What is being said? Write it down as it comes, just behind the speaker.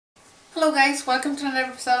Hello guys, welcome to another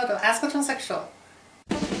episode of Ask a Transsexual.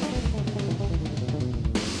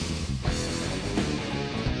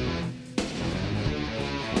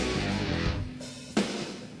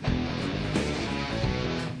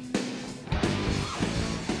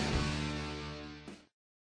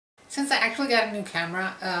 Since I actually got a new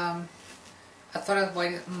camera, I thought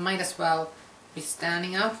I might as well be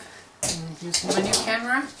standing up and using my new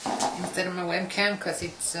camera instead of my webcam because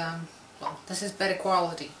it's, well, this is better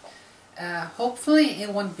quality. Hopefully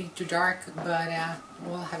it won't be too dark, but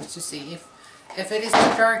we'll have to see. If it is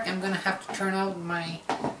too dark, I'm gonna have to turn out my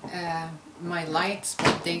my lights.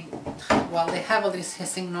 But they have all this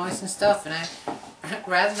hissing noise and stuff, and I'd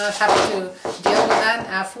rather not have to deal with that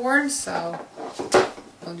afterwards. So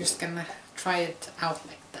we're just gonna try it out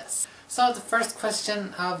like this. So the first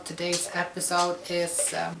question of today's episode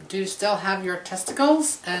is: do you still have your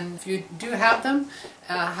testicles? And if you do have them,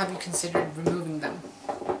 have you considered removing them?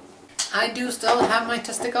 I do still have my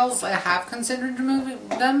testicles. I have considered removing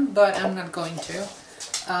them, but I'm not going to.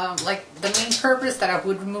 Like, the main purpose that I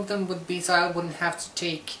would remove them would be so I wouldn't have to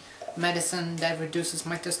take medicine that reduces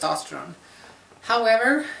my testosterone.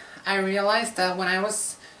 However, I realized that when I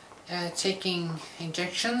was taking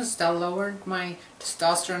injections that lowered my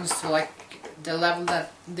testosterone to like the level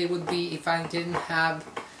that they would be if I didn't have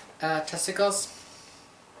testicles.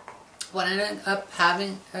 What ended up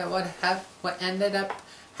happening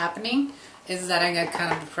is that I got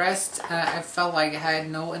kind of depressed. I felt like I had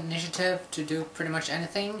no initiative to do pretty much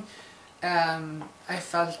anything. I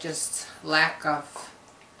felt just lack of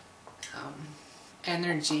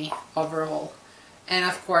energy overall, and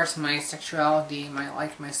of course my sexuality, my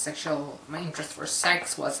interest for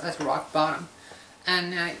sex was at rock bottom.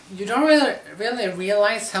 And you don't really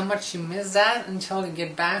realize how much you miss that until you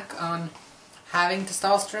get back on having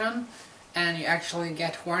testosterone and you actually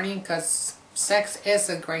get horny, because sex is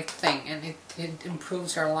a great thing and it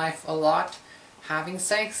improves your life a lot, having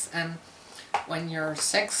sex. And when your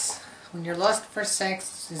lust for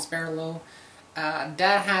sex is very low,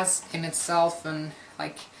 that has in itself, and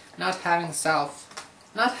like not having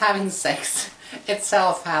sex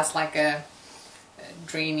itself has like a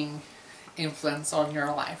draining influence on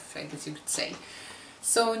your life, I guess you could say.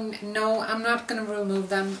 So no, I'm not gonna remove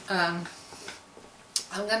them. I'm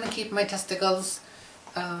gonna keep my testicles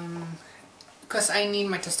because I need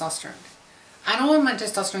my testosterone. I don't want my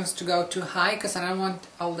testosterone to go too high because I don't want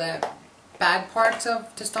all the bad parts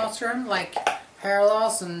of testosterone, like hair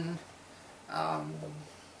loss and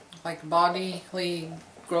like bodily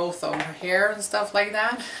growth of hair and stuff like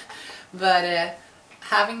that. But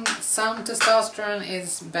having some testosterone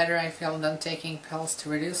is better, I feel, than taking pills to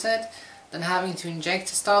reduce it, than having to inject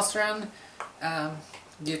testosterone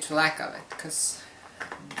due to lack of it, because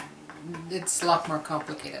it's a lot more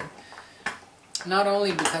complicated. Not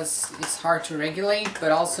only because it's hard to regulate,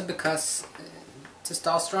 but also because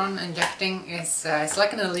testosterone injecting is it's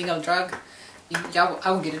like an illegal drug.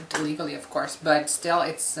 I would get it illegally, of course, but still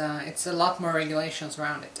it's a lot more regulations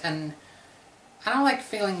around it, and I don't like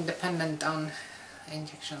feeling dependent on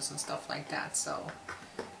injections and stuff like that. So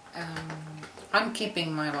I'm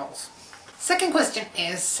keeping my balls. Second question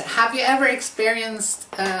is: have you ever experienced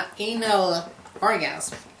anal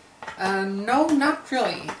orgasm? No, not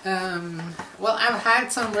really. Well, I've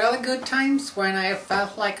had some really good times when I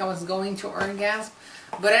felt like I was going to orgasm,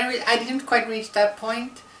 but I didn't quite reach that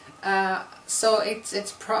point. So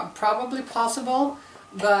it's probably possible,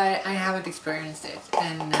 but I haven't experienced it,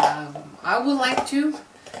 and I would like to.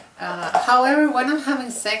 However, when I'm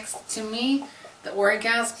having sex, to me, the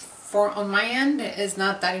orgasm on my end is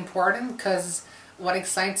not that important, because what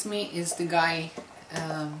excites me is the guy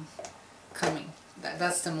coming.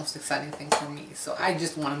 That's the most exciting thing for me. So I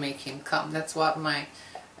just want to make him come. That's what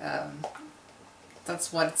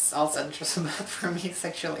it's all centered about for me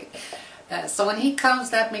sexually. So when he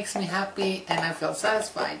comes, that makes me happy and I feel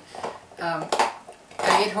satisfied. I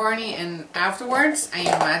get horny, and afterwards I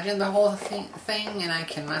imagine the whole thing and I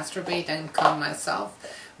can masturbate and come myself.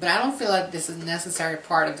 But I don't feel like this is a necessary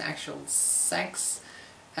part of the actual sex.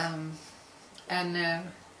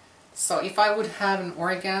 So if I would have an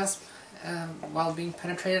orgasm while being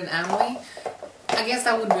penetrated anally, I guess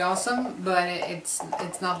that would be awesome, but it's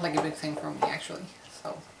not like a big thing for me actually.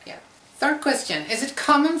 So yeah. Third question: is it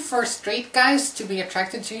common for straight guys to be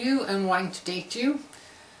attracted to you and wanting to date you?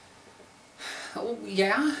 Oh,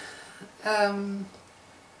 yeah.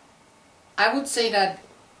 I would say that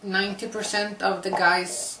 90% of the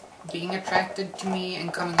guys being attracted to me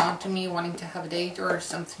and coming on to me wanting to have a date or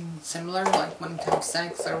something similar, like wanting to have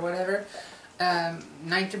sex or whatever,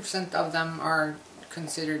 90% of them are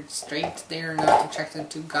considered straight. They're not attracted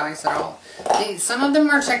to guys at all. Some of them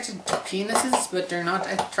are attracted to penises, but they're not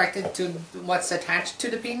attracted to what's attached to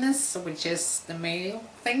the penis, which is the male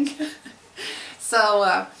thing.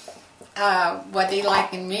 So what they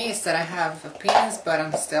like in me is that I have a penis, but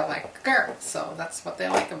I'm still like a girl. So that's what they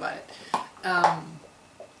like about it.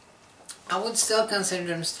 I would still consider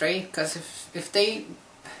them straight, because if they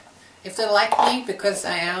like me because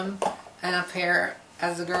I am and appear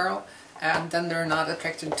as a girl, then they're not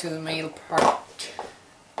attracted to the male part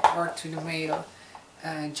or to the male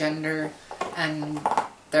gender, and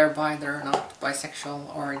thereby they're not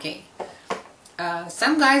bisexual or gay.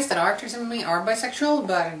 Some guys that are attracted to me are bisexual,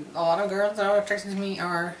 but a lot of girls that are attracted to me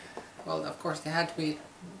are, well, of course they had to be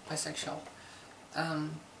bisexual.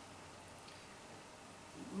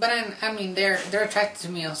 But I mean, they're attracted to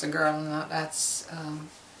me as a girl, not as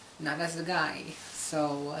a guy.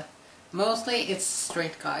 So mostly it's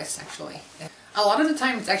straight guys, actually. A lot of the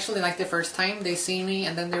time it's actually like the first time they see me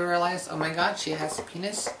and then they realize, oh my god, she has a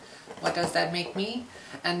penis. What does that make me?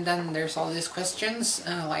 And then there's all these questions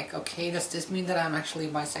like, okay, does this mean that I'm actually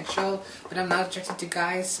bisexual, but I'm not attracted to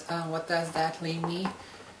guys? What does that leave me?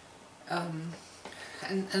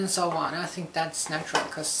 And so on. I think that's natural,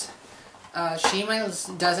 because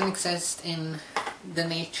shemales doesn't exist in the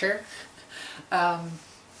nature.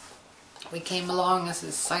 We came along as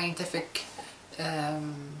a scientific, I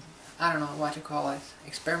don't know what to call it,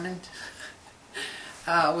 experiment.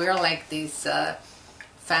 We're like these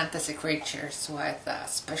fantasy creatures with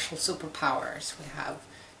special superpowers. We have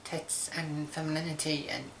tits and femininity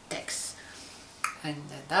and dicks. And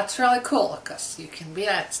that's really cool, because you can be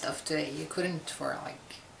that stuff today. You couldn't for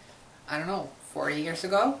like, I don't know, 40 years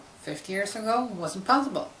ago, 50 years ago. It wasn't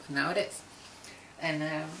possible. But now it is. And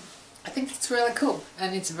I think it's really cool.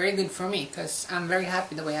 And it's very good for me, because I'm very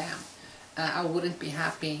happy the way I am. I wouldn't be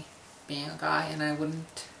happy being a guy, and I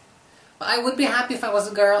wouldn't... Well, I would be happy if I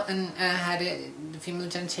was a girl and had a female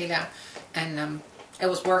genitalia, and it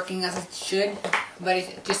was working as it should, but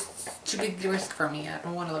it just should be the risk for me. I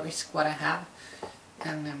don't want to risk what I have.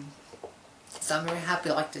 And so I'm very happy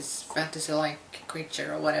like this fantasy-like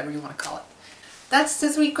creature, or whatever you want to call it. That's the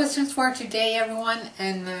 3 questions for today, everyone,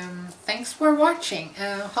 and thanks for watching.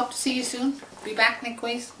 Hope to see you soon. Be back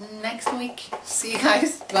next week. See you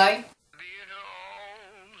guys. Bye.